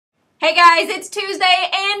Hey guys, it's Tuesday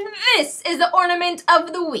and this is the ornament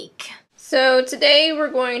of the week. So today we're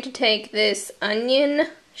going to take this onion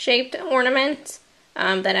shaped ornament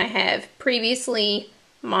that I have previously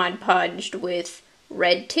Mod Podged with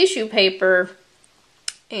red tissue paper,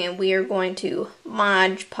 and we are going to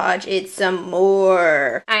Mod Podge it some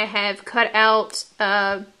more. I have cut out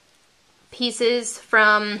pieces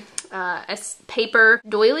from a paper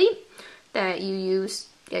doily that you use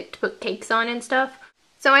to put cakes on and stuff.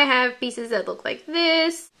 So I have pieces that look like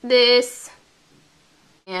this,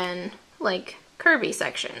 and like curvy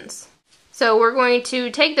sections. So we're going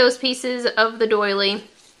to take those pieces of the doily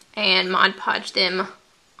and Mod Podge them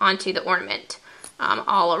onto the ornament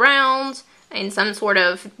all around in some sort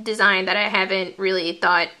of design that I haven't really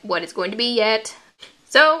thought what it's going to be yet.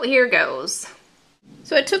 So here goes.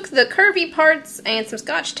 So I took the curvy parts and some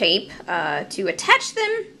Scotch tape to attach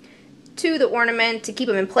them to the ornament to keep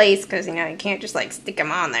them in place, because you know you can't just like stick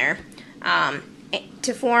them on there,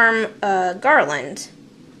 to form a garland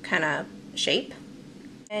kind of shape.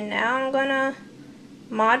 And now I'm gonna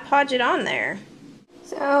Mod Podge it on there.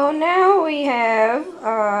 So now we have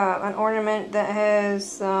an ornament that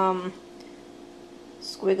has some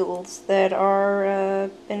squiggles that are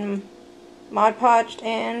been Mod Podged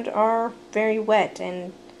and are very wet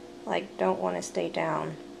and like don't want to stay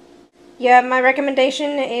down. Yeah, my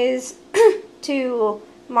recommendation is to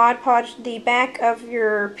Mod Podge the back of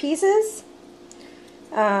your pieces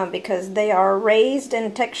because they are raised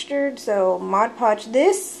and textured. So Mod Podge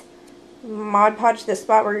this, Mod Podge the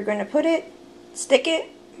spot where you're going to put it, stick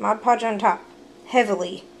it, Mod Podge on top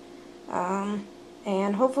heavily,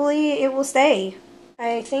 and hopefully it will stay.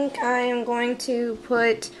 I think I am going to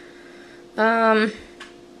put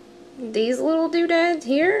these little doodads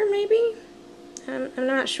here, maybe? I'm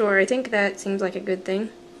not sure. I think that seems like a good thing.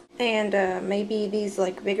 And maybe these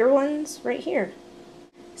like bigger ones right here.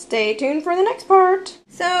 Stay tuned for the next part.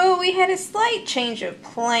 So we had a slight change of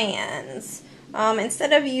plans.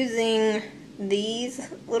 Instead of using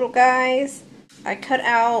these little guys, I cut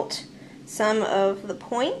out some of the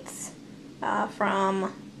points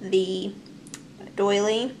from the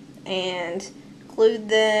doily and glued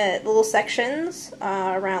the little sections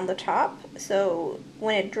around the top. So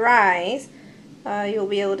when it dries, you'll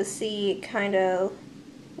be able to see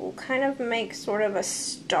will kind of make sort of a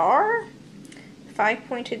star,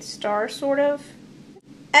 five-pointed star sort of.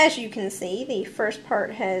 As you can see, the first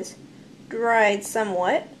part has dried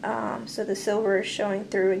somewhat, so the silver is showing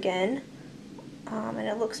through again, and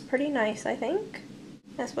it looks pretty nice, I think.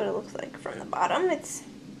 That's what it looks like from the bottom. It's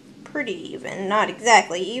pretty even, not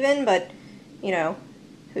exactly even, but you know,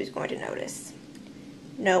 who's going to notice?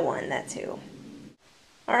 No one, that's who.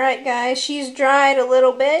 Alright guys, she's dried a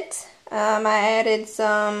little bit. I added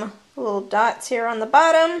some little dots here on the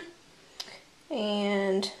bottom,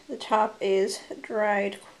 and the top is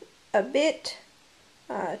dried a bit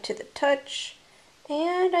to the touch,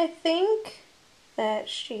 and I think that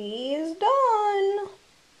she is done.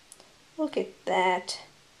 Look at that.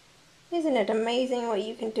 Isn't it amazing what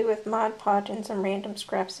you can do with Mod Podge and some random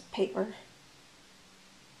scraps of paper?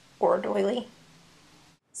 Or a doily.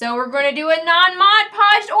 So we're going to do a non-Mod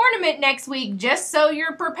Podged ornament next week, just so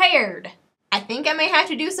you're prepared. I think I may have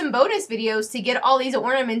to do some bonus videos to get all these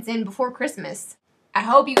ornaments in before Christmas. I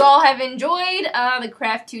hope you all have enjoyed the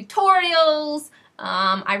craft tutorials.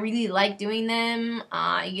 I really like doing them.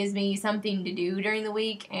 It gives me something to do during the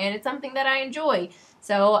week, and it's something that I enjoy.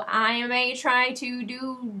 So I may try to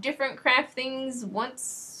do different craft things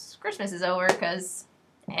once Christmas is over, because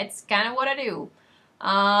it's kind of what I do.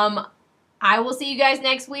 I will see you guys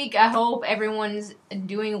next week. I hope everyone's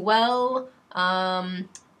doing well.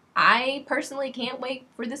 I personally can't wait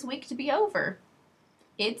for this week to be over.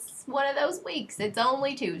 It's one of those weeks. It's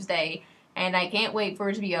only Tuesday, and I can't wait for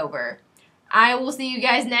it to be over. I will see you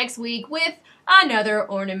guys next week with another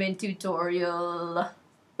ornament tutorial.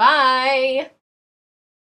 Bye!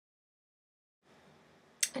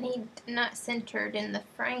 I need not centered in the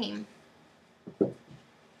frame.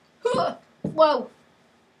 Whoa!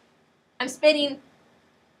 I'm spitting.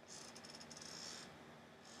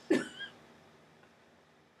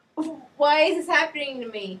 Why is this happening to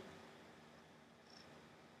me?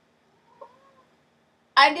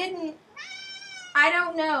 I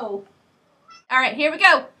don't know. Alright, here we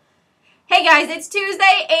go. Hey guys, it's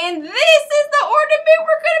Tuesday, and this is the ornament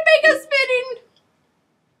we're gonna make us spinning.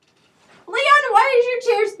 Leon, why does your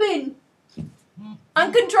chair spin?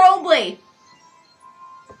 Uncontrollably.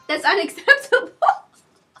 That's unacceptable.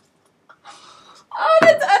 Oh,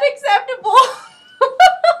 that's unacceptable.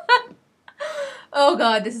 Oh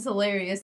god, this is hilarious.